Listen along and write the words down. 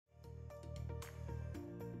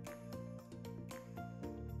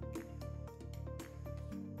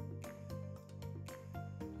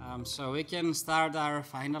So we can start our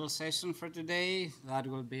final session for today. That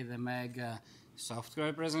will be the MEG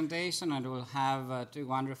Software Presentation, and we'll have two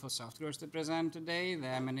wonderful softwares to present today, the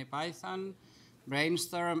MEGnificent,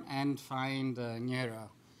 Brainstorm, and Find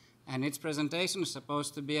Neuro. And each presentation is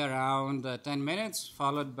supposed to be around 10 minutes,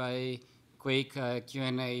 followed by quick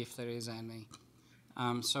Q&A if there is any.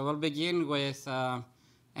 So we'll begin with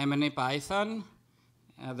MEGnificent.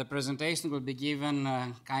 The presentation will be given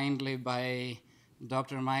kindly by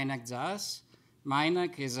Dr. Mainak.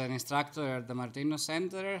 Mainak is an instructor at the Martino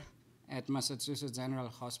Center at Massachusetts General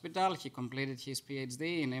Hospital. He completed his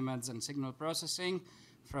PhD in image and signal processing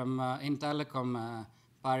from Intellecom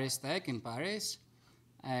Paris Tech in Paris.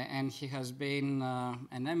 And he has been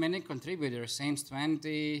an MEG contributor since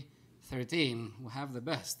 2013. We have the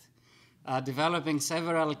best. Developing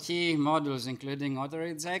several key modules, including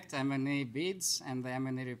auto-reject, MEG beads, and the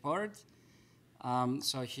MEG report.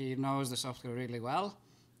 So he knows the software really well.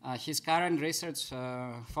 His current research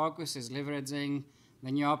focus is leveraging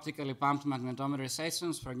the new optically pumped magnetometer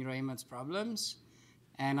sessions for neuroimage problems.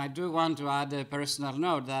 And I do want to add a personal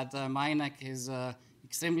note that Mainak is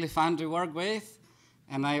extremely fun to work with,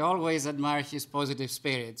 and I always admire his positive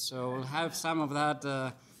spirit. So we'll have some of that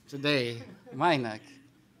today. Mainak.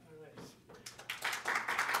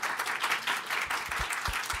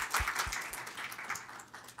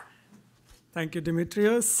 Thank you,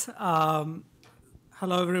 Dimitrios.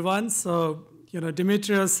 Hello, everyone. So,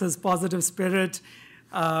 Dimitrios, his positive spirit.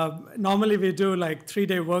 Normally, we do like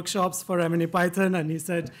 3-day workshops for MEGnificent, and he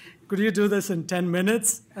said, could you do this in 10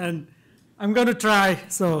 minutes? And I'm going to try.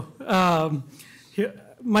 So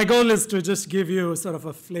my goal is to just give you sort of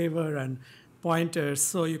a flavor and pointers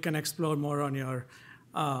so you can explore more on your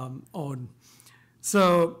own.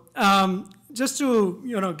 So just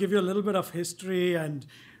to give you a little bit of history and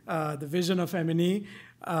the vision of MEG.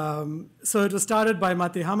 So it was started by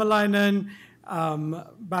Matti Hämäläinen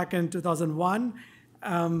back in 2001.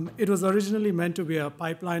 It was originally meant to be a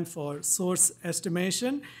pipeline for source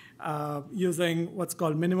estimation using what's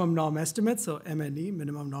called minimum norm estimates, so MNE,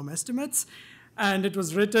 minimum norm estimates. And it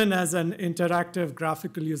was written as an interactive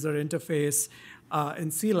graphical user interface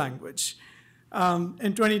in C language.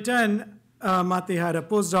 In 2010, Matti had a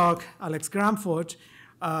postdoc, Alex Gramford,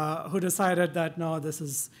 who decided that, no,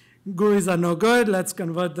 GUIs are no good, let's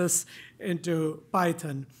convert this into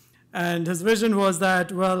Python. And his vision was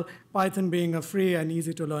that, well, Python being a free and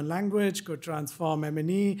easy to learn language could transform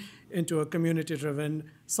MEG into a community-driven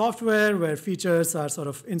software where features are sort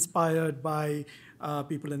of inspired by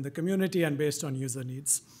people in the community and based on user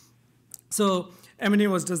needs. So MEG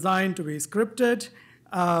was designed to be scripted.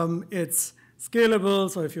 It's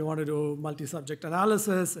scalable, so if you want to do multi-subject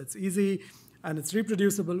analysis, it's easy. And it's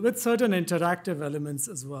reproducible with certain interactive elements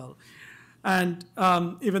as well. And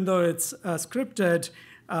even though it's scripted,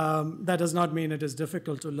 that does not mean it is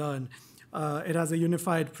difficult to learn. It has a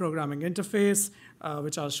unified programming interface,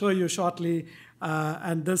 which I'll show you shortly.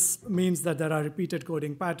 And this means that there are repeated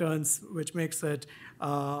coding patterns, which makes it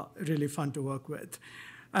really fun to work with.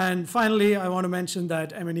 And finally, I want to mention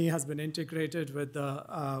that MEG has been integrated with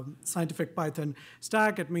the scientific Python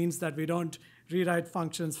stack. It means that we don't rewrite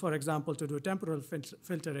functions, for example, to do temporal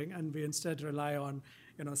filtering, and we instead rely on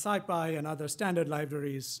SciPy and other standard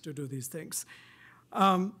libraries to do these things.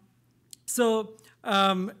 So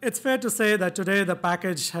it's fair to say that today the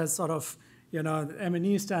package has sort of,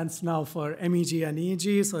 MEG stands now for MEG and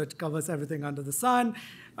EEG, so it covers everything under the sun.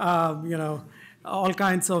 All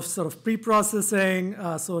kinds of sort of pre-processing,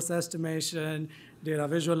 source estimation, data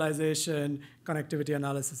visualization, connectivity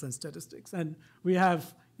analysis, and statistics. And we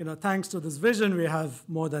have, thanks to this vision, we have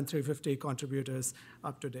more than 350 contributors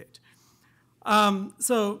up to date.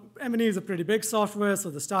 So MEG is a pretty big software, so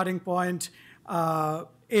the starting point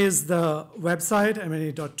is the website,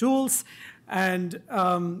 MEG.tools, and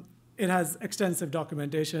it has extensive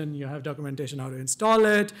documentation. You have documentation how to install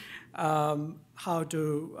it, how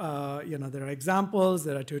to, there are examples,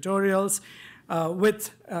 there are tutorials with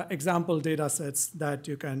example data sets that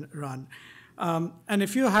you can run. And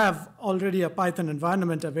if you have already a Python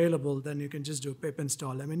environment available, then you can just do pip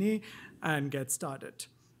install MEG and get started.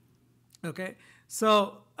 Okay,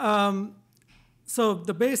 so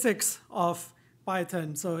the basics of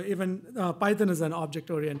Python. So even Python is an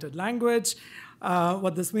object-oriented language.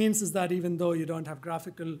 What this means is that even though you don't have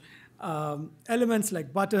graphical elements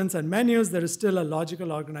like buttons and menus, there is still a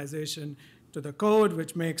logical organization to the code,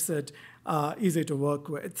 which makes it easy to work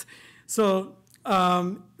with. So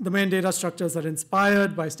the main data structures are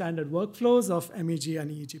inspired by standard workflows of MEG and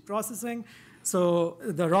EEG processing. So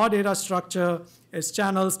the raw data structure is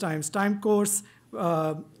channels times time course,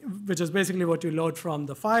 which is basically what you load from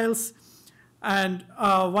the files. And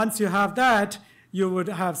once you have that, you would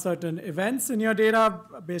have certain events in your data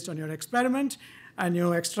based on your experiment, and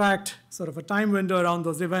you extract sort of a time window around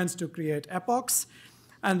those events to create epochs.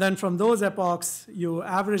 And then from those epochs, you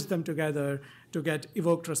average them together to get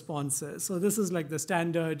evoked responses. So this is like the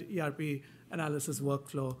standard ERP analysis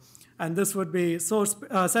workflow. And this would be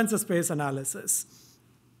sensor space analysis.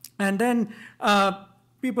 And then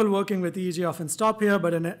people working with EEG often stop here,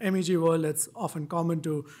 but in an MEG world, it's often common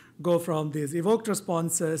to go from these evoked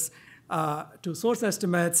responses to source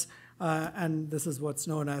estimates, and this is what's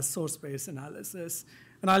known as source space analysis.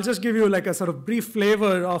 And I'll just give you like a sort of brief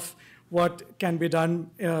flavor of what can be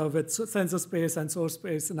done with sensor space and source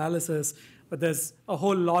space analysis, but there's a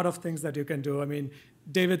whole lot of things that you can do. I mean,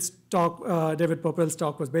 David Popel's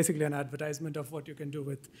talk was basically an advertisement of what you can do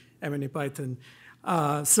with MNE-Python.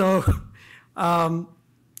 So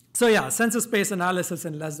yeah, sensor space analysis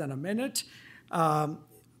in less than a minute.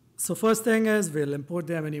 So first thing is we'll import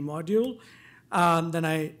the MNE module. Then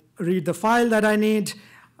I read the file that I need.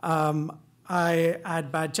 I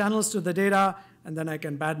add bad channels to the data, and then I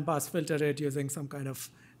can bandpass filter it using some kind of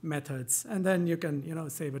methods. And then you can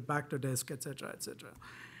save it back to disk, et cetera, et cetera.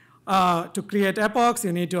 To create epochs,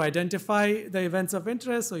 you need to identify the events of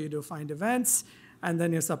interest. So you do find events, and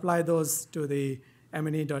then you supply those to the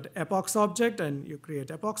MNE.epochs object, and you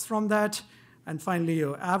create epochs from that. And finally,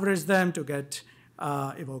 you average them to get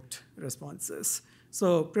evoked responses.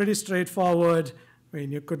 So pretty straightforward. I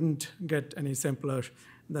mean, you couldn't get any simpler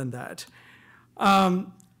than that.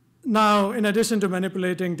 Now, in addition to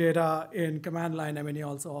manipulating data in command line, MNE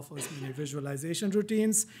also offers many visualization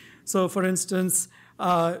routines. So for instance,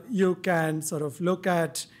 you can sort of look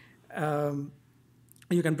at,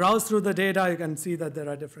 you can browse through the data. You can see that there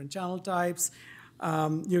are different channel types.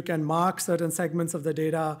 You can mark certain segments of the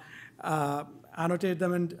data, annotate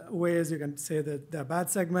them in ways. You can say that they're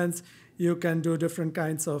bad segments. You can do different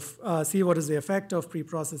kinds of, see what is the effect of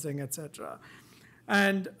pre-processing, et cetera.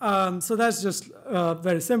 And so that's just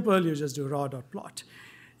very simple. You just do raw.plot.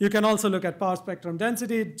 You can also look at power spectrum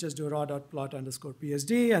density, just do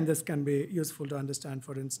raw.plot_PSD, and this can be useful to understand,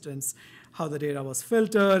 for instance, how the data was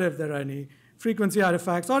filtered, if there are any frequency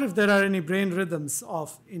artifacts, or if there are any brain rhythms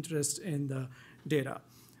of interest in the data,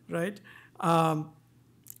 right?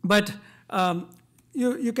 But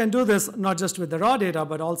you can do this not just with the raw data,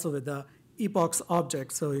 but also with the epochs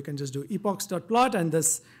object. So you can just do epochs.plot, and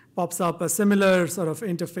this pops up a similar sort of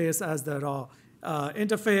interface as the raw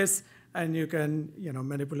interface, and you can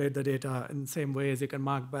manipulate the data in the same ways. You can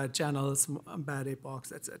mark bad channels, bad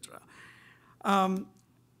epochs, etc.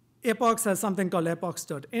 Epochs has something called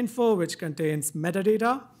epochs.info, which contains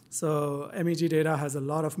metadata. So MEG data has a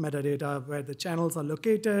lot of metadata where the channels are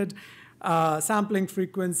located, sampling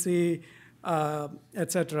frequency,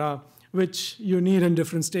 etc., which you need in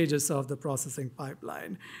different stages of the processing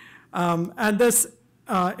pipeline. And this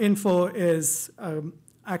info is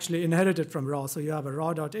actually inherited from raw. So you have a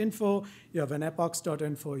raw.info, you have an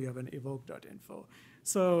epochs.info, you have an evoke.info.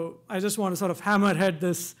 So I just want to sort of hammerhead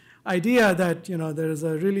this idea that there is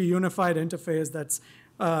a really unified interface that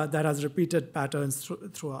has repeated patterns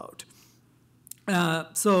throughout.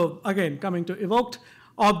 So again, coming to evoked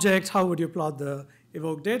object, how would you plot the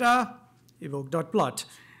evoked data? Evoke.plot.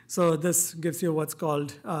 So this gives you what's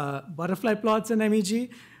called butterfly plots in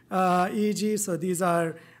MEG. EEG, so these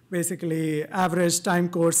are basically average time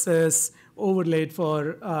courses overlaid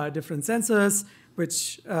for different sensors,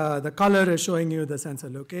 which the color is showing you the sensor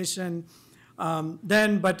location.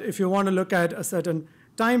 But if you want to look at a certain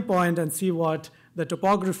time point and see what the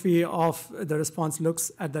topography of the response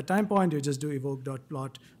looks at that time point, you just do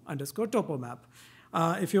evoke.plot_topomap.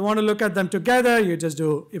 If you want to look at them together, you just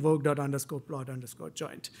do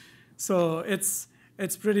evoke._plot_joint. So it's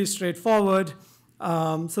pretty straightforward.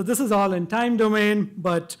 So this is all in time domain,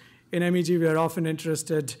 but in MEG we are often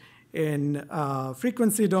interested in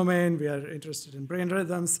frequency domain. We are interested in brain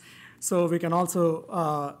rhythms. So we can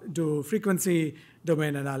also do frequency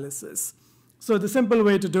domain analysis. So the simple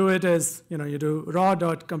way to do it is, you do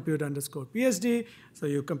raw.compute_PSD. So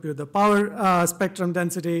you compute the power spectrum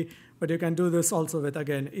density, but you can do this also with,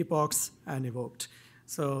 again, epochs and evoked.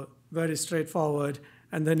 So very straightforward.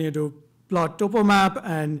 And then you do plot topomap,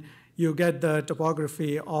 and you get the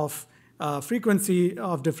topography of frequency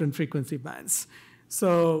of different frequency bands.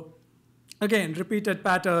 So again, repeated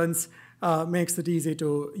patterns makes it easy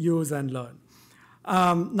to use and learn.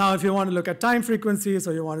 Now, if you want to look at time frequencies,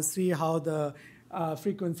 or you want to see how the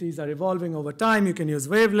frequencies are evolving over time, you can use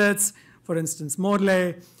wavelets, for instance,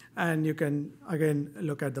 Morley, and you can, again,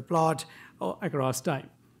 look at the plot across time.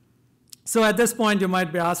 So at this point, you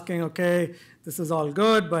might be asking, okay, this is all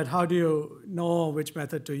good, but how do you know which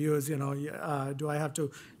method to use? Do I have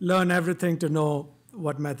to learn everything to know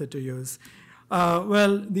what method to use?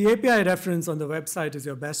 Well, the API reference on the website is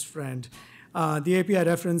your best friend. The API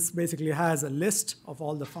reference basically has a list of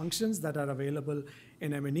all the functions that are available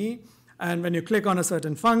in M&E. And when you click on a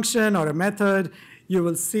certain function or a method, you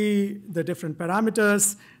will see the different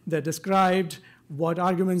parameters. They're described, what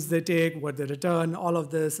arguments they take, what they return. All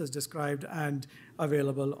of this is described and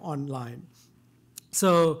available online.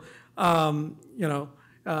 So,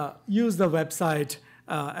 use the website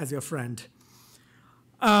as your friend.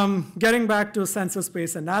 Getting back to sensor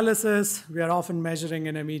space analysis, we are often measuring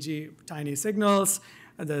in MEG tiny signals.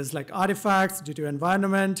 There's like artifacts due to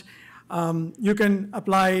environment. You can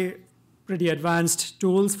apply pretty advanced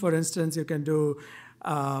tools. For instance, you can do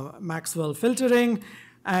Maxwell filtering,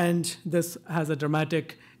 and this has a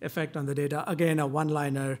dramatic effect on the data. Again, a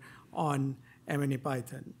one-liner on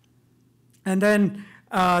MNE-Python. And then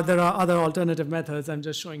there are other alternative methods. I'm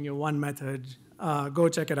just showing you one method. Go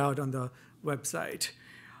check it out on the website.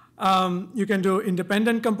 You can do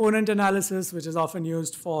independent component analysis, which is often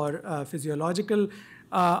used for physiological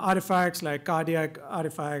artifacts like cardiac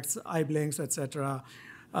artifacts, eye blinks, etc.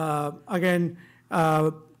 Again,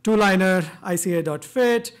 two-liner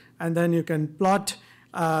ICA.fit, and then you can plot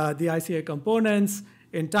the ICA components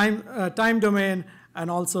in time domain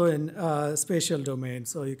and also in spatial domain.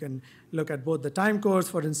 So you can look at both the time course.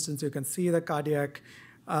 For instance, you can see the cardiac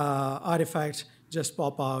artifact just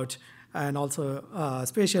pop out, and also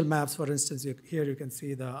spatial maps. For instance, here you can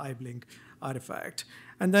see the eye blink artifact.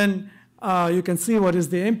 And then you can see what is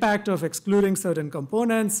the impact of excluding certain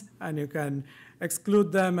components, and you can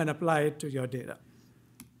exclude them and apply it to your data.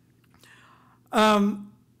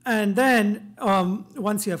 And then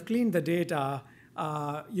once you have cleaned the data,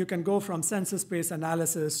 you can go from sensor space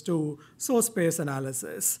analysis to source space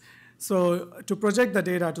analysis. So to project the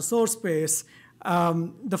data to source space,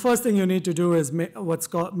 the first thing you need to do is make what's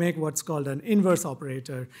called an inverse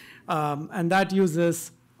operator. And that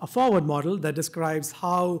uses a forward model that describes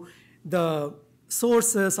how the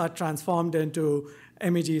sources are transformed into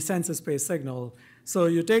MEG sensor space signal. So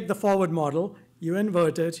you take the forward model, you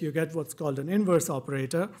invert it, you get what's called an inverse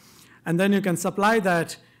operator, and then you can supply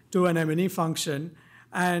that to an M&E function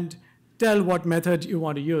and tell what method you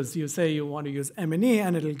want to use. You say you want to use M&E,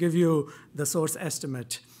 and it'll give you the source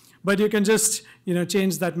estimate. But you can just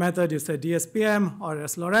change that method. You say DSPM or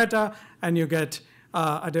S-Loretta, and you get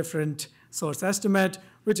a different source estimate,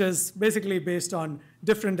 which is basically based on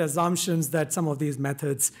different assumptions that some of these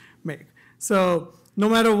methods make. So no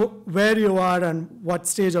matter where you are and what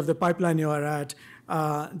stage of the pipeline you are at,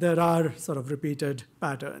 there are sort of repeated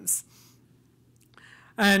patterns.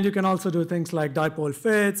 And you can also do things like dipole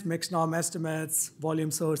fits, mixed norm estimates,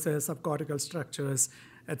 volume sources, subcortical structures,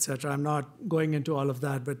 etc. I'm not going into all of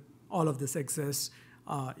that, but all of this exists.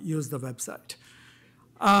 Use the website.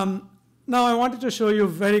 Now I wanted to show you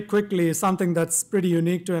very quickly something that's pretty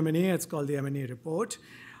unique to M&E. It's called the M&E report.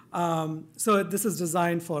 So this is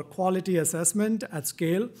designed for quality assessment at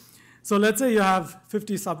scale. So let's say you have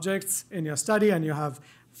 50 subjects in your study and you have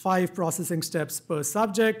 5 processing steps per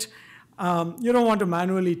subject. You don't want to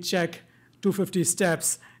manually check 250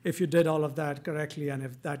 steps if you did all of that correctly and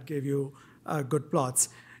if that gave you good plots.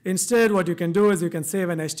 Instead, what you can do is you can save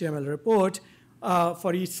an HTML report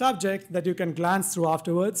for each subject that you can glance through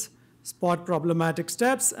afterwards, spot problematic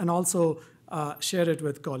steps, and also share it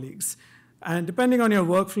with colleagues. And depending on your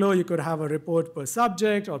workflow, you could have a report per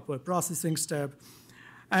subject or per processing step.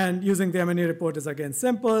 And using the M&E report is, again,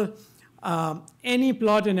 simple. Any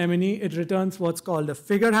plot in M&E, it returns what's called a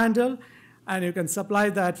figure handle, and you can supply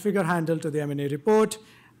that figure handle to the M&E report,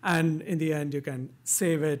 and in the end, you can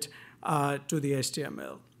save it to the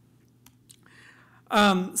HTML.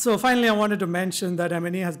 So finally, I wanted to mention that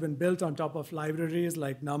M&E has been built on top of libraries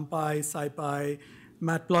like NumPy, SciPy,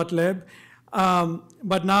 Matplotlib.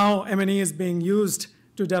 But now M&E is being used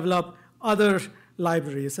to develop other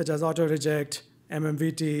libraries, such as AutoReject,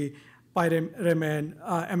 MMVT, PyRemin,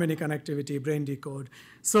 M&E connectivity, BrainDecode.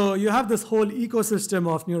 So you have this whole ecosystem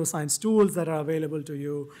of neuroscience tools that are available to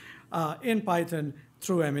you in Python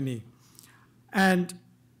through M&E. And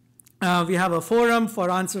we have a forum for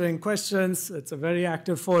answering questions. It's a very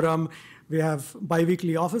active forum. We have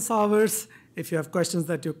bi-weekly office hours. If you have questions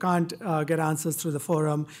that you can't get answers through the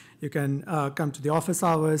forum, you can come to the office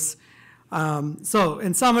hours. So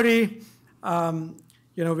in summary,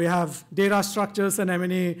 we have data structures in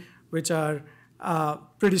M&E, which are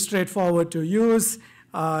pretty straightforward to use.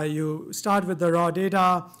 You start with the raw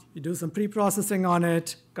data. You do some pre-processing on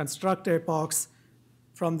it, construct epochs.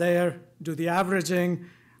 From there, do the averaging.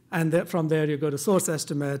 And from there, you go to source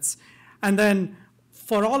estimates. And then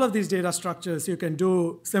for all of these data structures, you can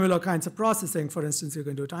do similar kinds of processing. For instance, you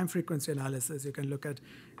can do time frequency analysis. You can look at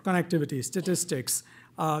connectivity, statistics.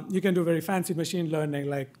 You can do very fancy machine learning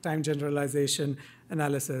like time generalization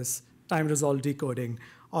analysis, time resolved decoding,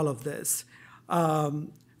 all of this.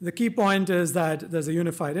 The key point is that there's a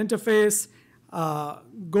unified interface.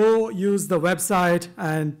 Go use the website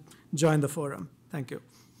and join the forum. Thank you.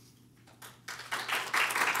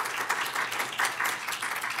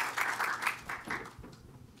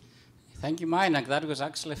 Thank you, Mainak. That was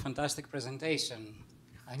actually a fantastic presentation.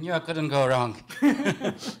 I knew I couldn't go wrong.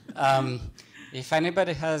 If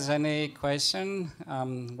anybody has any question,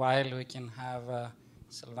 while we can have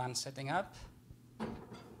Sylvain setting up.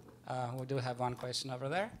 We do have one question over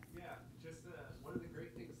there. Yeah, just one of the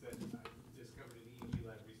great things that I discovered in EEG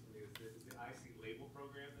Lab recently is the IC label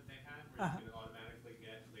program that they have, where you can automatically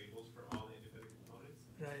get labels for all the independent components.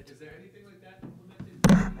 Right. Is there anything like that implemented?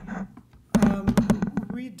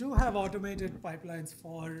 We do have automated pipelines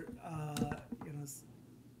for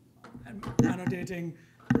annotating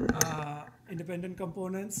independent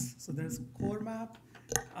components. So there's core map.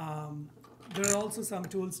 There are also some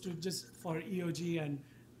tools to just for EOG and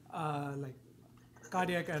like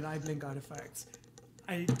cardiac and eye blink artifacts.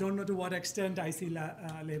 I don't know to what extent IC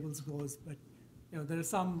labels goes, but there is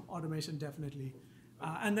some automation definitely.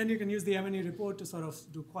 And then you can use the M&E report to sort of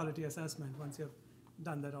do quality assessment once you've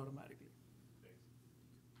done that automatically.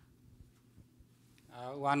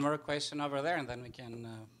 One more question over there, and then we can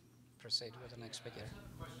proceed with the next speaker. I have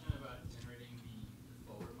a question about generating the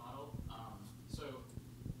forward model. So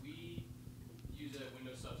we use a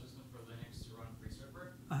Windows subsystem for Linux to run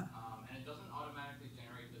FreeSurfer, and it doesn't automatically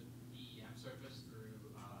generate the BEM surface through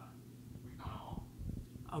Recon All.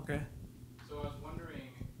 Okay. So I was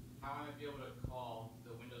wondering how I might be able to call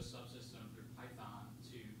the Windows subsystem through Python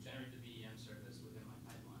to generate the BEM surface within my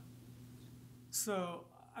pipeline. So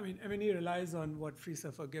I mean, M&E relies on what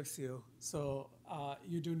FreeSurfer gives you. So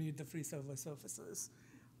you do need the FreeSurfer surfaces.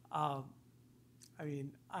 I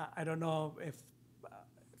mean, I don't know if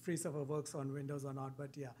FreeSurfer works on Windows or not,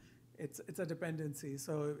 but yeah, it's a dependency.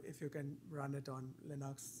 So if you can run it on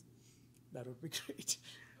Linux, that would be great.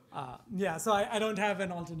 Yeah, so I don't have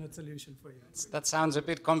an alternate solution for you. That sounds a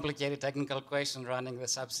bit complicated technical question running the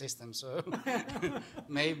subsystem. So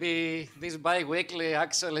maybe these bi-weekly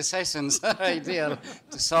actually sessions are ideal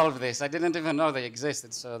to solve this. I didn't even know they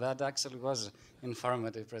existed, so that actually was an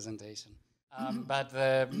informative presentation. But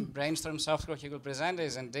the Brainstorm software he will present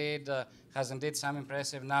is indeed, has indeed some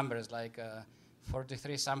impressive numbers, like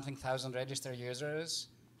 43-something thousand registered users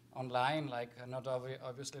online, like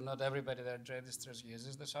obviously not everybody that registers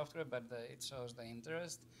uses the software, but it shows the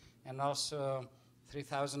interest. And also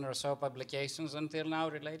 3,000 or so publications until now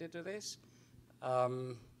related to this.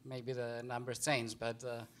 Maybe the numbers change, but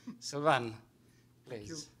Sylvain,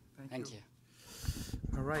 please. Thank you.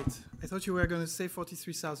 All right. I thought you were going to say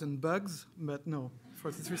 43,000 bugs, but no,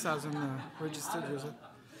 43,000 registered users.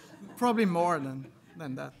 Probably more than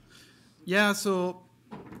that. Yeah, so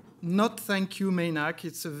not thank you, Mainak.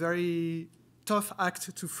 It's a very tough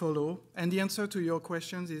act to follow. And the answer to your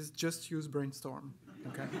questions is just use Brainstorm.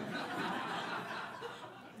 Okay?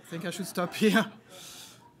 I think I should stop here.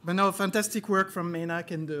 But no, fantastic work from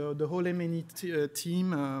Mainak and the whole M&E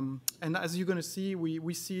team. And as you're going to see,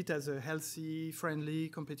 we see it as a healthy, friendly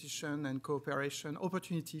competition and cooperation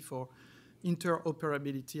opportunity for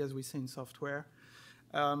interoperability, as we say in software.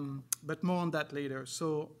 But more on that later.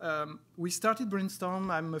 So we started Brainstorm,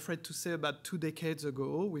 I'm afraid to say, about 2 decades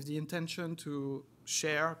ago with the intention to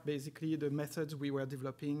share basically the methods we were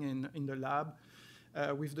developing in the lab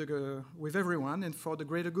with everyone and for the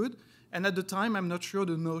greater good. And at the time, I'm not sure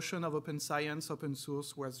the notion of open science, open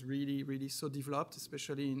source was really, really so developed,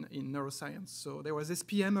 especially in neuroscience. So there was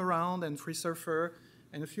SPM around and FreeSurfer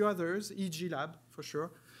and a few others, EEG Lab for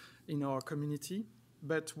sure, in our community.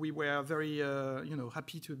 But we were very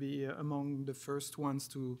happy to be among the first ones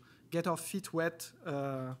to get our feet wet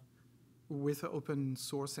with open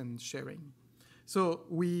source and sharing. So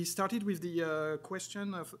we started with the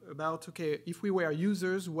question about, okay, if we were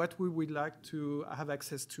users, what we would like to have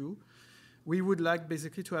access to. We would like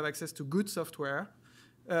basically to have access to good software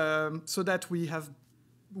so that we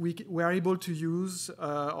are able to use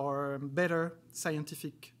our better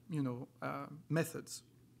scientific methods.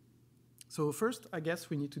 So first, I guess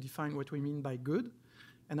we need to define what we mean by good,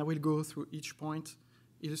 and I will go through each point,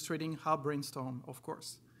 illustrating how Brainstorm, of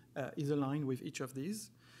course, is aligned with each of these.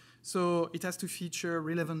 So it has to feature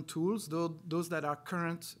relevant tools, those that are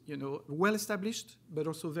current, well established, but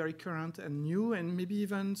also very current and new, and maybe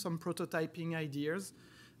even some prototyping ideas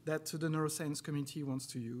that the neuroscience community wants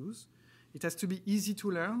to use. It has to be easy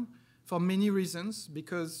to learn for many reasons,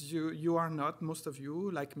 because you are not, most of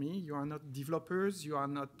you, like me, you are not developers, you are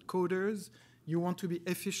not coders. You want to be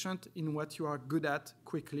efficient in what you are good at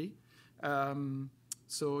quickly.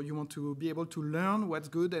 So you want to be able to learn what's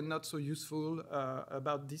good and not so useful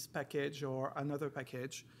about this package or another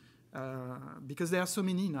package, because there are so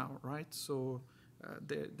many now, right? So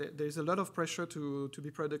there's a lot of pressure to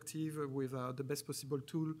be productive with the best possible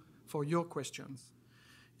tool for your questions.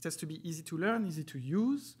 It has to be easy to learn, easy to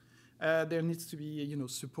use. There needs to be,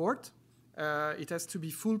 support. It has to be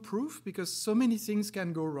foolproof, because so many things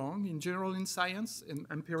can go wrong in general in science, in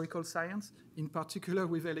empirical science, in particular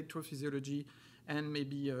with electrophysiology and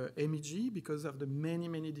maybe MEG, because of the many,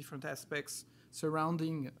 many different aspects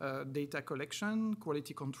surrounding data collection,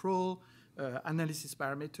 quality control, analysis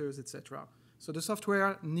parameters, etc. So the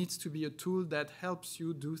software needs to be a tool that helps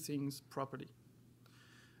you do things properly.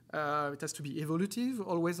 It has to be evolutive,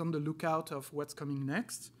 always on the lookout of what's coming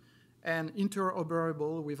next, and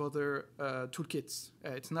interoperable with other toolkits.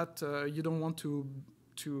 It's not, you don't want to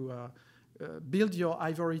build your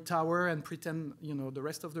ivory tower and pretend the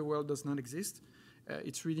rest of the world does not exist.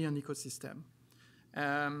 It's really an ecosystem.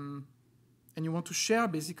 And you want to share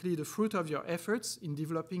basically the fruit of your efforts in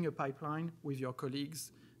developing a pipeline with your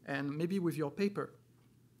colleagues and maybe with your paper.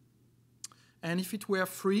 And if it were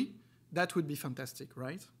free, that would be fantastic,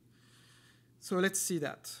 right? So let's see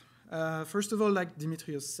that. First of all, like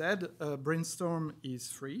Dimitrios said, Brainstorm is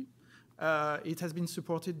free. It has been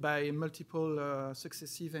supported by multiple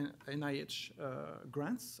successive NIH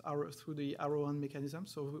grants through the Arrow mechanism.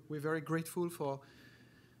 So we're very grateful for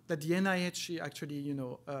that the NIH actually,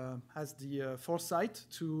 has the foresight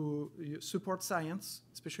to support science,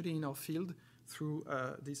 especially in our field, through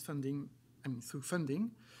this funding. Through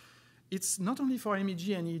funding. It's not only for MEG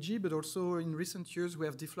and EEG, but also in recent years we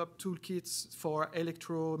have developed toolkits for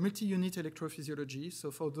multi-unit electrophysiology.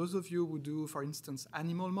 So for those of you who do, for instance,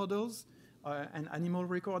 animal models and animal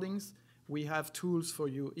recordings, we have tools for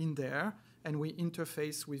you in there, and we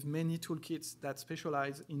interface with many toolkits that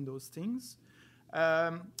specialize in those things.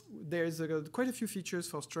 There's quite a few features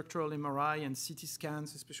for structural MRI and CT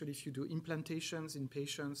scans, especially if you do implantations in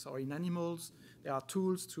patients or in animals. There are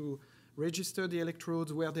tools to register the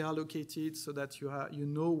electrodes, where they are located, so that you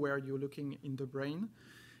know where you're looking in the brain.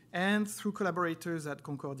 And through collaborators at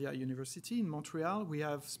Concordia University in Montreal, we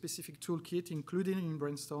have specific toolkit, including in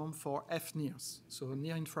Brainstorm, for FNIRS, so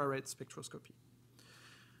near-infrared spectroscopy.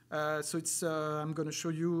 So I'm going to show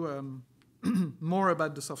you more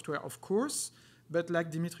about the software, of course. But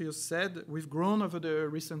like Dimitrios said, we've grown over the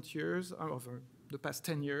recent years, over the past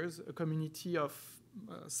 10 years, a community of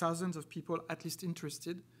thousands of people at least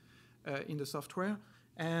interested in the software,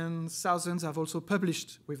 and thousands have also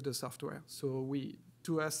published with the software. So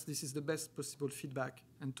to us, this is the best possible feedback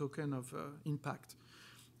and token of impact.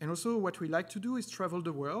 And also what we like to do is travel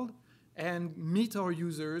the world and meet our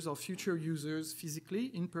users or future users physically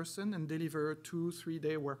in person and deliver 2-3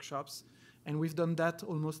 day workshops. And we've done that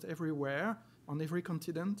almost everywhere, on every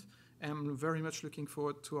continent. And I'm very much looking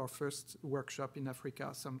forward to our first workshop in Africa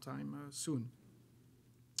sometime soon.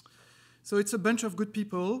 So it's a bunch of good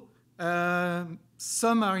people.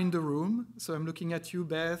 Some are in the room, so I'm looking at you,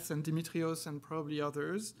 Beth, and Dimitrios, and probably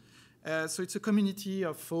others. So it's a community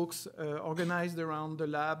of folks organized around the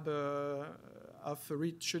lab of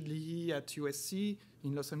Richard Leahy at USC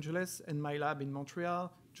in Los Angeles, and my lab in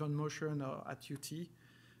Montreal, John Mosher at UT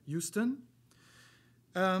Houston.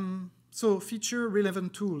 So feature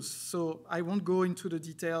relevant tools. So I won't go into the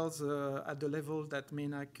details at the level that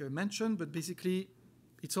Mainak mentioned, but basically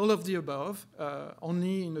it's all of the above,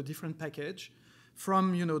 only in a different package,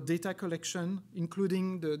 from data collection,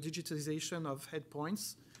 including the digitization of head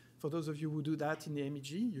points. For those of you who do that in the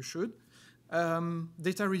MEG, you should.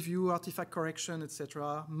 Data review, artifact correction,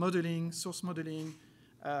 etc. Modeling, source modeling,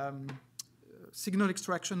 signal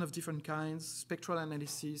extraction of different kinds, spectral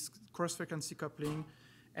analysis, cross-frequency coupling,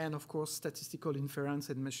 and of course statistical inference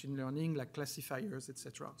and machine learning, like classifiers,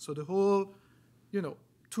 etc. So the whole,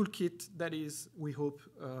 toolkit that is, we hope,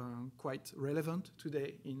 quite relevant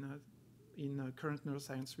today in current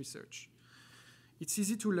neuroscience research. It's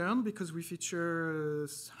easy to learn because we feature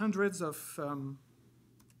hundreds of...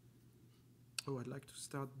 I'd like to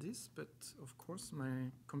start this, but of course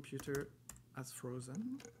my computer has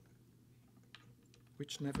frozen,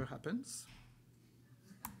 which never happens,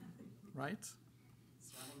 right?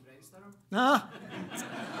 It's running Brainstorm? Ah!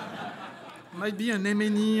 Might be an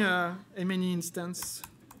M&E instance.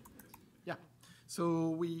 Yeah.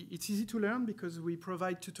 So it's easy to learn because we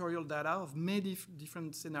provide tutorial data of many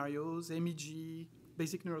different scenarios, MEG,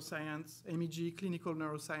 basic neuroscience, MEG, clinical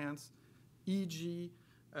neuroscience, EEG,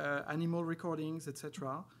 animal recordings,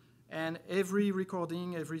 etc. And every recording,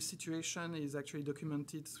 every situation is actually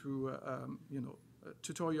documented through,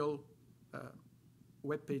 tutorial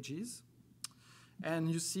web pages. And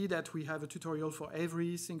you see that we have a tutorial for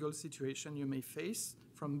every single situation you may face,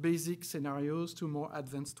 from basic scenarios to more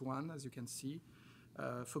advanced one, as you can see,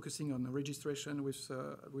 focusing on registration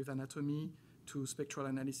with anatomy to spectral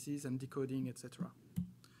analysis and decoding, etc.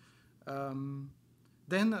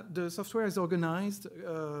 Then the software is organized,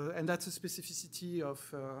 and that's a specificity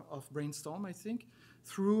of Brainstorm, I think,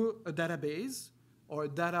 through a database or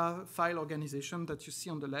a data file organization that you see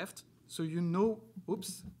on the left. So you know,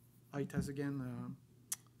 oops, it has again,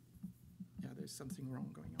 yeah, there's something wrong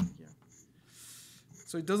going on here.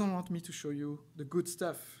 So it doesn't want me to show you the good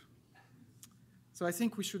stuff. So I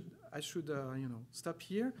think I should stop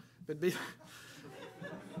here. But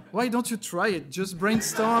why don't you try it? Just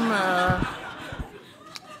Brainstorm.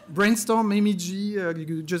 Brainstorm MEG,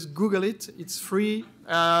 you just Google it. It's free.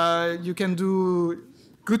 You can do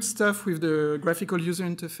good stuff with the graphical user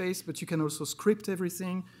interface, but you can also script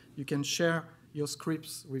everything. You can share your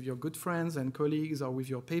scripts with your good friends and colleagues or with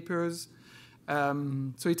your papers.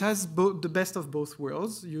 So it has the best of both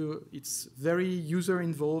worlds. It's very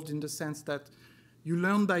user-involved in the sense that you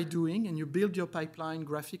learn by doing and you build your pipeline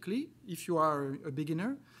graphically if you are a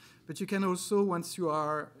beginner. But you can also, once you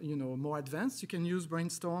are more advanced, you can use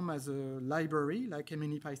Brainstorm as a library like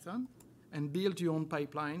MNIPython and build your own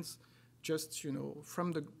pipelines just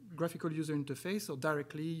from the graphical user interface or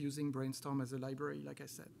directly using Brainstorm as a library, like I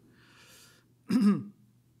said.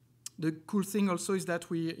 The cool thing also is that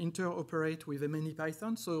we interoperate with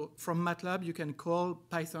MNIPython. So from MATLAB, you can call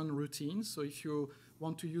Python routines. So if you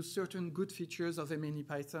want to use certain good features of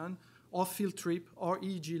MNIPython or Field Trip or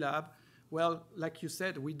EEG Lab, well, like you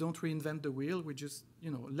said, we don't reinvent the wheel. We just,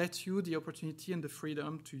 let you the opportunity and the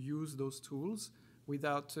freedom to use those tools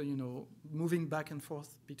without, moving back and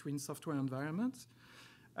forth between software environments.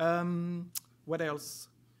 What else?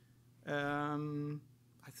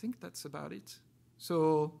 I think that's about it.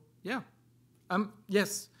 So, yeah.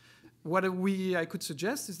 Yes. What I could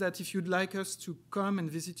suggest is that if you'd like us to come and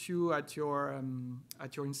visit you at your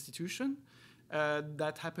institution,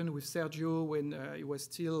 that happened with Sergio when he was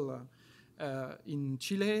still in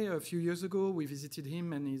Chile a few years ago. We visited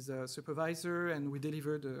him and his supervisor, and we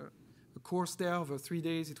delivered a course there over 3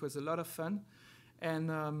 days. It was a lot of fun. And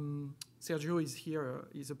Sergio is here.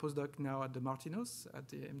 He's a postdoc now at the Martinos at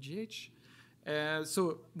the MGH.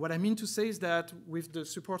 So what I mean to say is that with the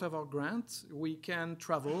support of our grant, we can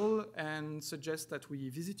travel and suggest that we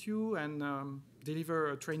visit you and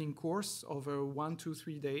deliver a training course over 1, 2,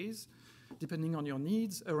 3 days, depending on your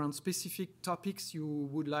needs, around specific topics you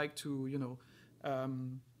would like to,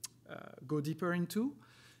 go deeper into.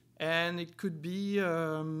 And it could be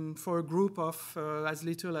for a group of as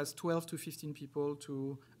little as 12 to 15 people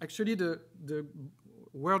to... Actually, the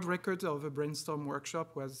world record of a Brainstorm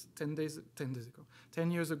workshop was 10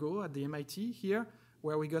 years ago at the MIT here,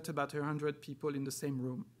 where we got about 100 people in the same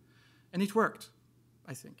room. And it worked,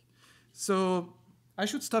 I think. So I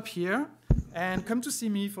should stop here and come to see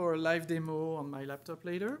me for a live demo on my laptop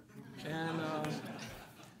later. And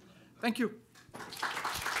thank you.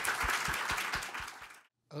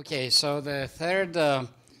 Okay, so the third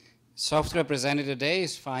software presented today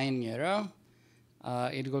is Fine Neuro.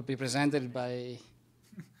 It will be presented by...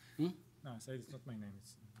 No, I said it's not my name.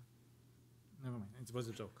 It's never mind. It was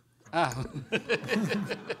a joke.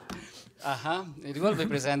 It will be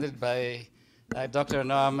presented by Dr.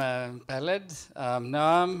 Noam Peled.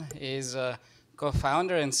 Noam is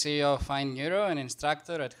co-founder and CEO of Fine Neuro, an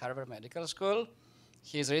instructor at Harvard Medical School.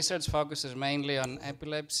 His research focuses mainly on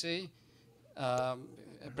epilepsy,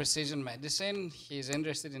 precision medicine. He's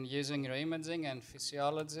interested in using neuroimaging and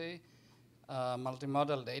physiology,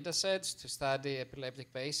 multimodal data sets to study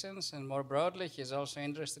epileptic patients, and more broadly, he's also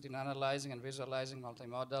interested in analyzing and visualizing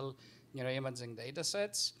multimodal neuroimaging data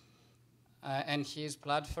sets. And his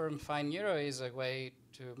platform, Fine Neuro, is a way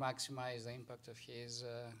to maximize the impact of his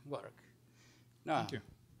work. Noam. Thank you.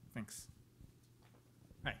 Thanks.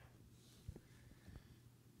 Hi.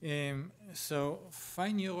 So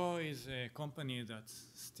Fine Neuro is a company that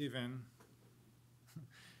Sylvain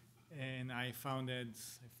and I founded,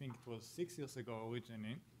 I think it was 6 years ago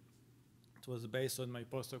originally. It was based on my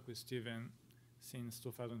postdoc with Sylvain since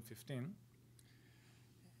 2015.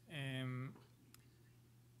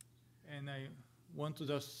 And I want to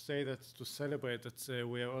just say that to celebrate that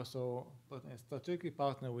we are also a strategic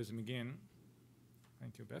partner with MEGin.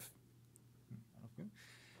 Thank you, Beth.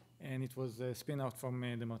 And it was a spin-out from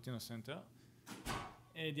the Martino Center.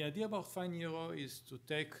 The idea about Fine Neuro is to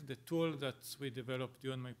take the tool that we developed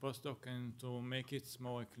during my postdoc and to make it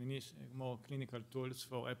more clinical tools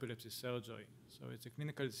for epilepsy surgery. So it's a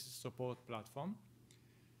clinical support platform,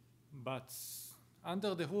 but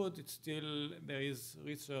under the hood, it's still, there is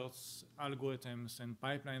research algorithms and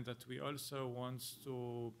pipelines that we also want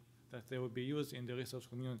that they will be used in the research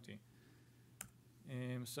community.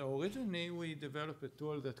 So originally, we developed a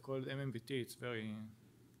tool that's called MMVT. It's very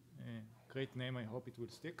great name. I hope it will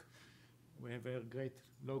stick. We have a great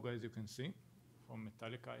logo, as you can see, from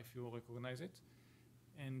Metallica, if you recognize it.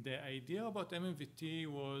 And the idea about MMVT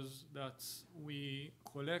was that we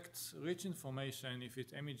collect rich information, if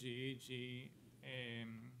it's MEG, EEG,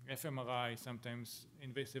 fMRI, sometimes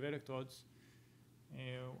invasive electrodes,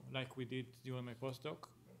 like we did during my postdoc.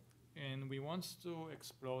 And we want to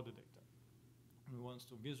explore the data. We want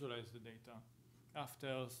to visualize the data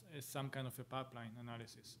after some kind of a pipeline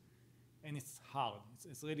analysis. And it's hard.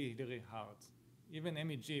 It's really, really hard. Even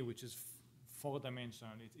MEG, which is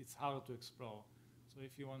four-dimensional, it's hard to explore. So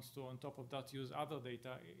if you want to, on top of that, use other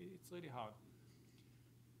data, it's really hard.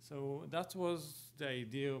 So that was the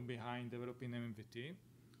idea behind developing MMVT,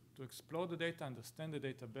 to explore the data, understand the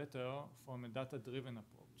data better from a data-driven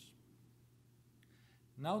approach.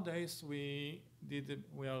 Nowadays, we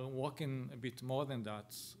are working a bit more than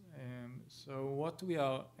that. So what we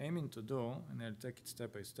are aiming to do, and I'll take it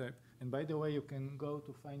step by step, and by the way, you can go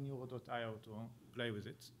to fineneuro.io to play with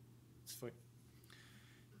it. It's free.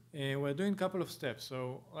 We're doing a couple of steps.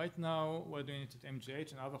 So right now, we're doing it at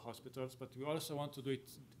MGH and other hospitals, but we also want to do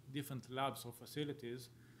it in different labs or facilities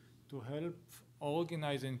to help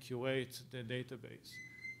organize and curate the database.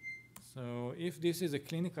 So if this is a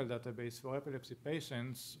clinical database for epilepsy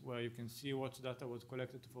patients, where you can see what data was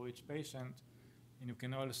collected for each patient, and you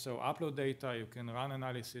can also upload data, you can run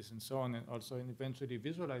analysis and so on, and also eventually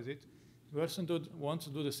visualize it, we also want to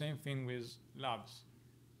do the same thing with labs.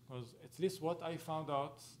 Because at least what I found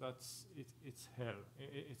out, it's hell.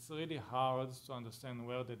 It's really hard to understand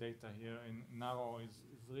where the data here in Neuro is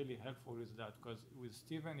really helpful with that, because with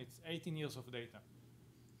Stephen, it's 18 years of data.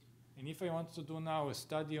 And if I want to do now a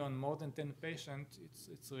study on more than 10 patients,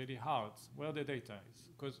 it's really hard where the data is.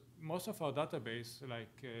 Because most of our database,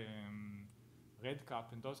 like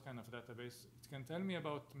REDCap and those kind of database, it can tell me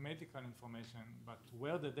about medical information, but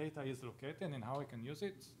where the data is located and how I can use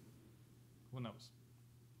it, who knows?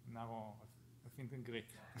 Now, I think in Greek.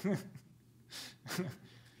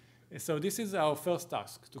 So this is our first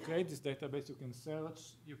task. To create this database, you can search,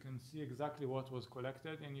 you can see exactly what was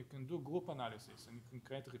collected, and you can do group analysis, and you can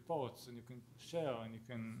create reports, and you can share, and you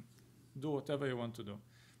can do whatever you want to do,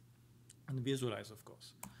 and visualize, of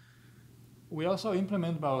course. We also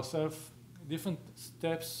implement by ourselves different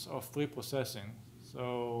steps of pre-processing.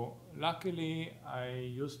 So luckily, I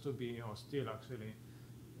used to be, or still actually,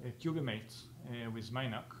 a QBmate with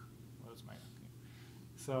Mainak. Where's Mainak?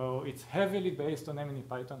 So it's heavily based on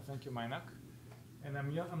MNE-Python. Thank you, Mainak. And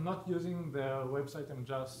I'm not using their website. I'm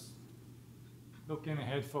just looking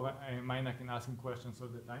ahead for Mainak and asking questions all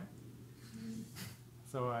the time.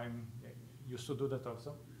 So I'm used to do that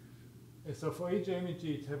also. So for each MEG,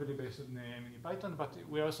 it's heavily based on MNE-Python, but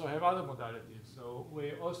we also have other modalities. So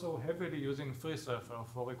we're also heavily using FreeSurfer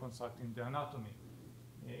for reconstructing the anatomy.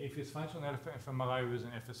 If it's functional fMRI, we're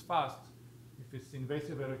using FSFast. If it's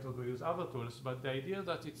invasive electrode, we use other tools. But the idea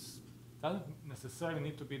that it doesn't necessarily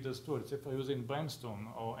need to be those tools. If we're using Brainstorm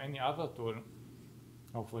or any other tool,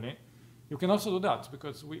 hopefully, you can also do that,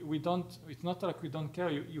 because we don't, it's not like we don't care.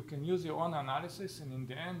 You can use your own analysis, and in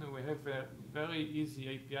the end, we have a very easy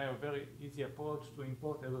API, or very easy approach to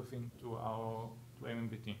import everything to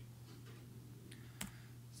MMVT.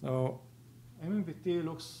 So MMVT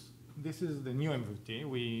looks, this is the new MMVT.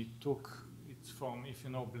 We took it from, if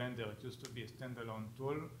you know Blender, it used to be a standalone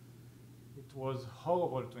tool. It was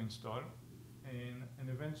horrible to install, and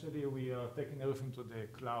eventually we are taking everything to the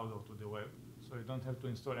cloud or to the web, so you don't have to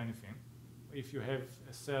install anything. If you have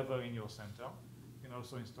a server in your center, you can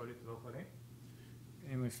also install it locally.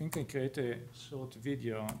 And I think I created a short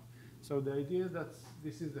video. So the idea is that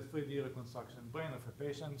this is the 3D reconstruction brain of a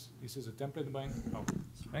patient. This is a template brain. Oh,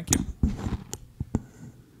 thank you.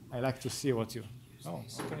 I like to see what you. Oh,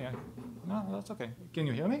 okay. Yeah. No, that's okay. Can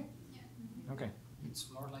you hear me? Yeah. Okay.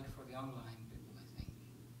 It's more like for the online people, I think.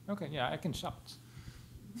 Okay. Yeah, I can shout.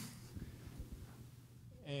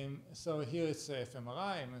 So here it's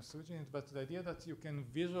fMRI. I'm switching it, but the idea that you can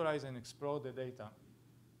visualize and explore the data,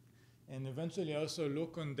 and eventually also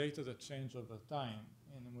look on data that change over time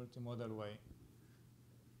in a multimodal way.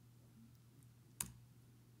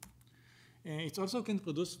 And it also can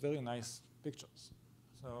produce very nice pictures.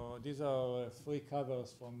 So these are free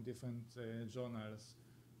covers from different journals.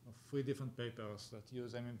 of 3 different papers that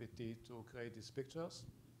use MMPT to create these pictures.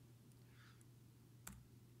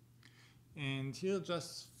 And here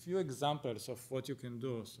just few examples of what you can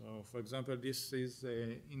do. So for example, this is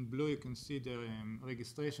in blue, you can see the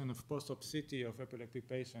registration of post-op CT of epileptic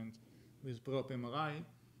patient with pre-op MRI.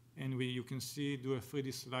 And you can see, do a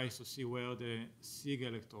 3D slice to see where the SIG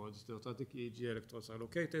electrodes, the orthotic EEG electrodes are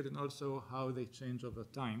located, and also how they change over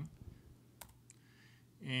time.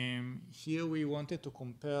 Here we wanted to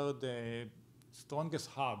compare the strongest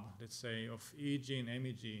hub, let's say, of EEG and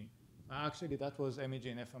MEG. Actually, that was MEG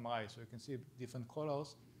and fMRI, so you can see different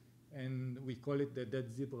colors, and we call it the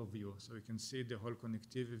dead zebra view. So you can see the whole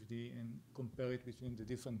connectivity and compare it between the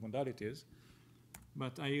different modalities.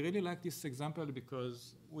 But I really like this example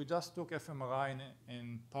because we just took fMRI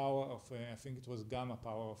and power of, I think it was gamma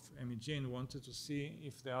power of MEG, and wanted to see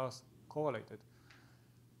if they are correlated.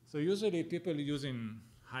 So usually people using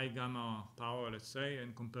high gamma power, let's say,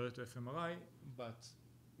 and compare it to fMRI, but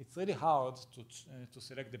it's really hard to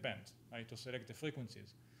select the band, right, to select the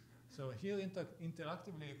frequencies. So here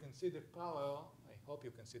interactively you can see the power, I hope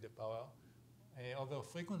you can see the power, over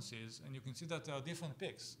frequencies, and you can see that there are different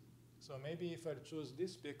peaks. So maybe if I choose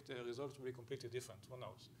this peak, the results will be completely different, who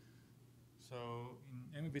knows. So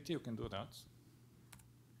in MMPT you can do that.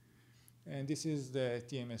 And this is the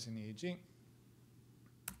TMS in EEG.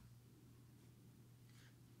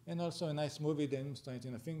 And also a nice movie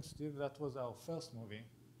demonstrating, I think, Steve, that was our first movie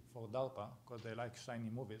for DARPA, because they like shiny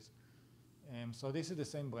movies. So this is the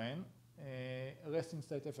same brain. Resting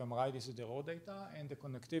state fMRI, this is the raw data, and the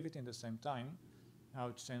connectivity in the same time, how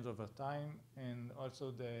it changes over time, and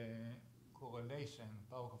also the correlation,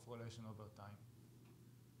 power of correlation over time.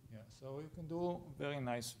 Yeah, so you can do very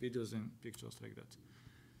nice videos and pictures like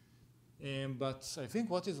that. But I think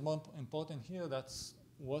what is more important here, that's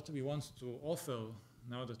what we want to offer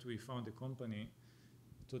now that we found the company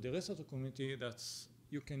to the rest of the community, that's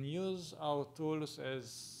you can use our tools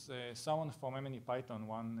as someone from MNE-Python,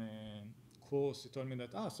 one course, he told me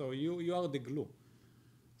that, so you are the glue.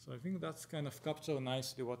 So I think that's kind of capture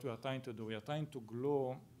nicely what we are trying to do. We are trying to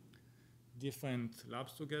glue different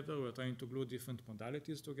labs together. We're trying to glue different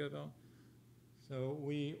modalities together. So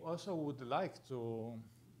we also would like to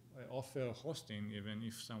offer hosting, even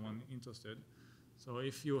if someone interested. So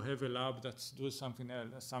if you have a lab that's doing something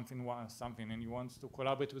else, something, and you want to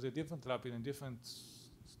collaborate with a different lab in a different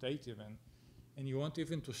state even, and you want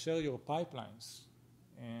even to share your pipelines,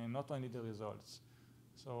 and not only the results.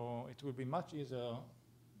 So it will be much easier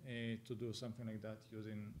to do something like that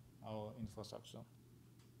using our infrastructure.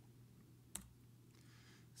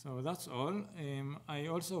 So that's all. I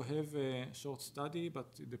also have a short study, but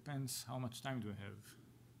it depends how much time do you have.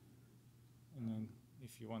 And then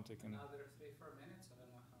if you want, I can. Another 3-4 minutes. I don't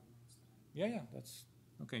know how much time. Yeah, that's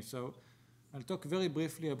okay. So I'll talk very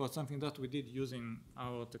briefly about something that we did using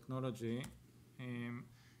our technology.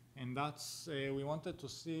 And that's, we wanted to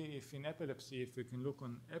see if in epilepsy, if we can look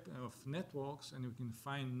on networks and we can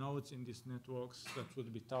find nodes in these networks that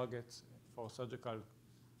would be targets for surgical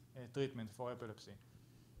treatment for epilepsy.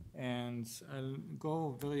 And I'll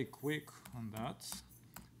go very quick on that.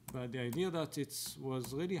 But the idea that it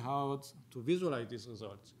was really hard to visualize these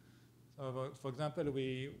results. So for example,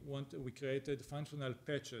 we created functional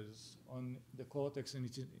patches on the cortex and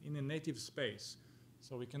it's in a native space.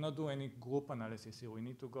 So we cannot do any group analysis here. We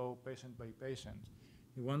need to go patient by patient.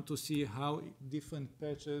 We want to see how different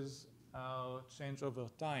patches change over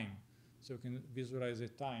time. So you can visualize the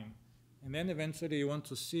time. And then eventually you want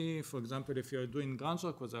to see, for example, if you're doing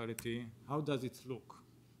granular causality, how does it look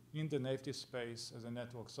in the native space as a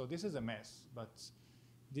network? So this is a mess, but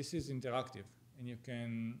this is interactive. And you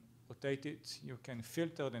can rotate it, you can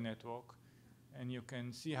filter the network, and you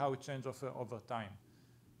can see how it changes over time.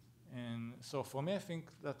 And so for me, I think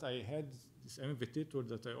that I had this MVT tool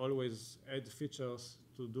that I always add features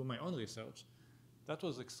to do my own research. That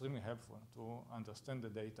was extremely helpful to understand the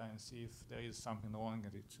data and see if there is something wrong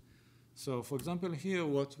with it. So for example, here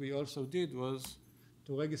what we also did was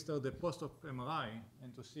to register the post-op MRI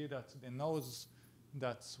and to see that the nodes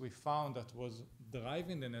that we found that was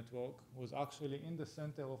driving the network was actually in the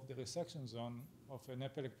center of the resection zone of an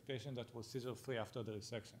epileptic patient that was seizure-free after the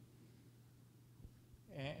resection.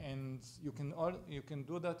 And you can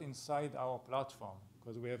do that inside our platform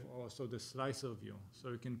because we have also the slicer view. So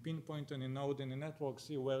you can pinpoint on a node in the network,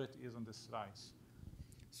 see where it is on the slice.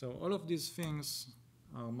 So all of these things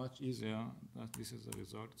are much easier. This is the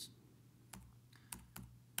results.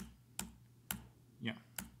 Yeah.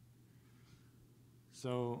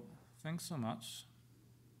 So thanks so much.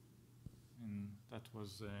 And that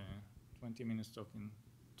was 20 minutes talking,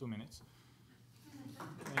 2 minutes.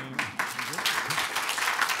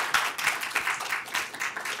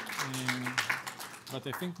 But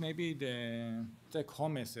I think maybe the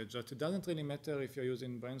take-home message that it doesn't really matter if you're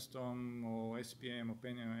using Brainstorm or SPM or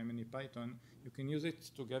Penny or MNE-Python. You can use it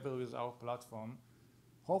together with our platform,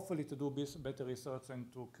 hopefully to do better research and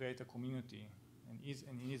to create a community in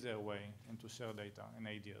an easier way and to share data and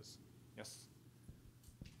ideas. Yes?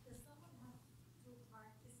 Does someone have to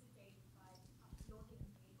participate by uploading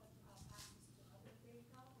data to have access to other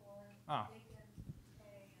data, or they can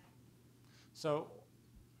pay? So,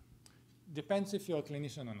 depends if you're a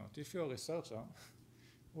clinician or not. If you're a researcher,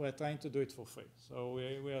 we're trying to do it for free. So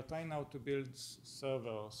we are trying now to build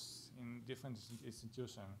servers in different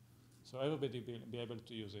institutions, so everybody be able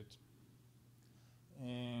to use it.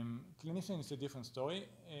 Clinician is a different story.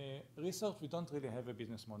 Research, we don't really have a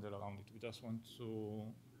business model around it. We just want to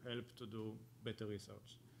help to do better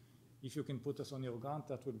research. If you can put us on your grant,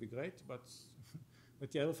 that would be great, but,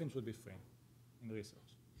 but yeah, everything should be free in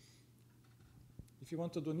research. If you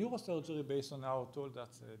want to do neurosurgery based on our tool,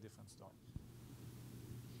 that's a different story.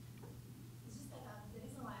 It's just that the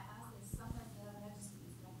reason why I ask is sometimes there are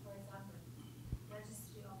registries, like for example,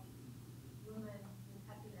 registry of women with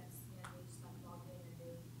epilepsy, and they just like log in and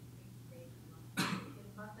they make data.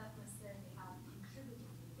 They might not necessarily have contributed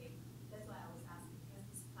to the data. That's why I was asking, is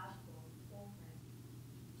this platform open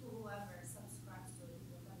to whoever subscribes to it?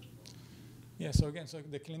 Yeah, so again, so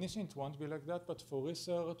the clinician won't be like that, but for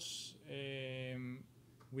research,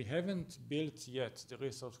 we haven't built yet the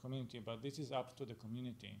research community, but this is up to the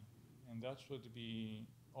community, and that should be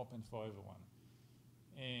open for everyone.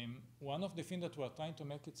 One of the things that we're trying to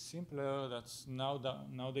make it simpler, that's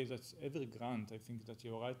nowadays that's every grant, I think that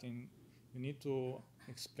you're writing, you need to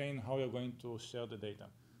explain how you're going to share the data.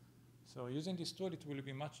 So using this tool, it will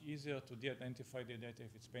be much easier to de-identify the data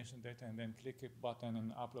if it's patient data and then click a button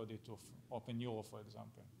and upload it to Open Neuro, for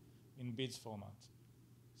example, in BIDS format.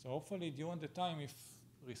 So hopefully during the time, if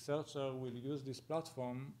researcher will use this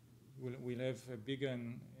platform, we'll have a bigger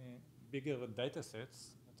data sets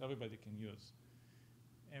that everybody can use.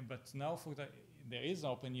 But now there is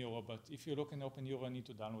Open Neuro, but if you look in Open Neuro, you need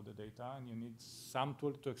to download the data and you need some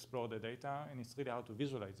tool to explore the data, and it's really hard to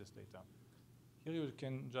visualize this data. Here you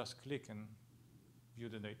can just click and view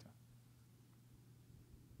the data.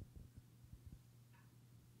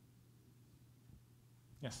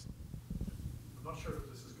 Yes? I'm not sure if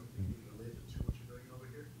this is completely related to what you're doing over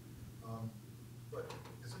here, but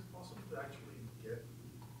is it possible to actually get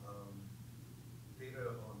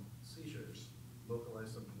data on seizures,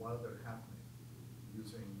 localize them while they're happening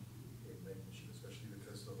using a MEG machine, especially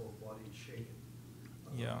because the whole body is shaking?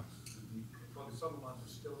 Yeah. Probably some amount of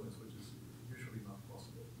stillness, which is usually not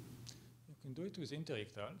possible. You can do it with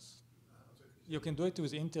interictals. You can do it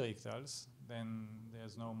with interictals, then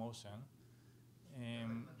there's no motion. I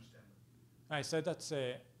can understand that. I said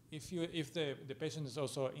that if the patient is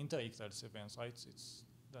also interictals events, right?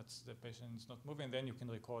 That's the patient is not moving, then you can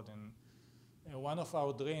record. And one of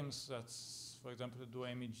our dreams, that's for example to do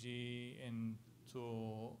MEG and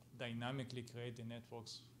to dynamically create the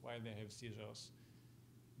networks while they have seizures.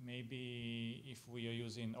 Maybe if we are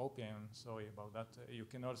using OPM, sorry about that, you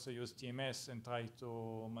can also use TMS and try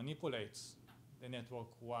to manipulate the network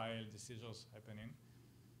while the seizures happening.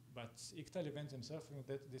 But ictal events themselves, I think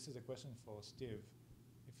that this is a question for Steve.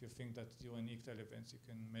 If you think that during ictal events you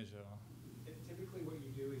can measure. And typically what you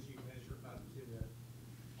do is you measure up to the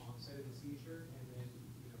onset of the seizure, and then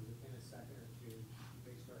within a second or two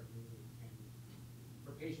they start moving. And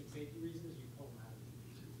for patient safety reasons, you pull them out of the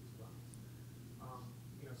seizures as well.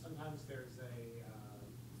 Sometimes there's a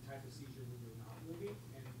type of seizure when you're not moving,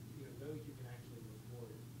 and those you can actually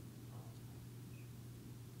record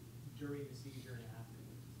during the seizure and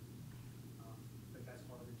afterwards. But that's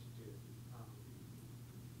harder to do.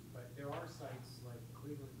 But there are sites like the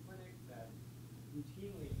Cleveland Clinic that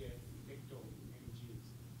routinely get ictal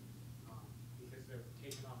MEGs because they're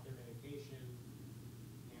taken off their medication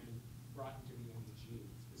and brought into the MEG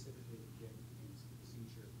specifically to get these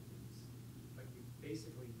seizure events. But you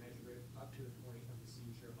basically measure it up to the point of the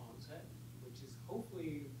seizure onset, which is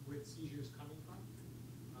hopefully where the seizure is coming from.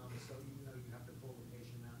 So even though you have to pull the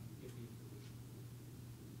patient out, you get the information.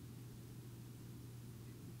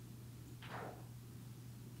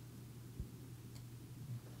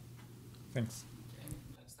 Thanks. Okay,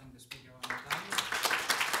 let's thank the speaker one more time.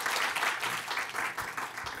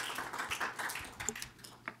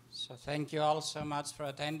 So thank you all so much for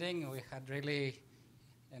attending. We had really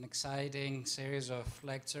an exciting series of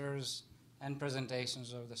lectures and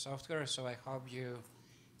presentations of the software, so I hope you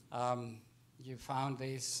you found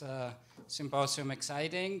this symposium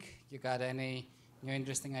exciting. You got any new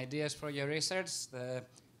interesting ideas for your research? The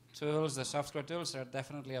tools, the software tools are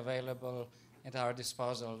definitely available at our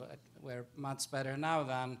disposal. We're much better now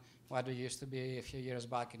than what we used to be a few years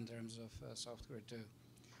back in terms of software too.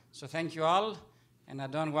 So thank you all, and I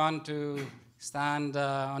don't want to stand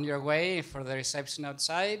on your way for the reception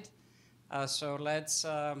outside. So let's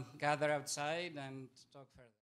gather outside and talk further.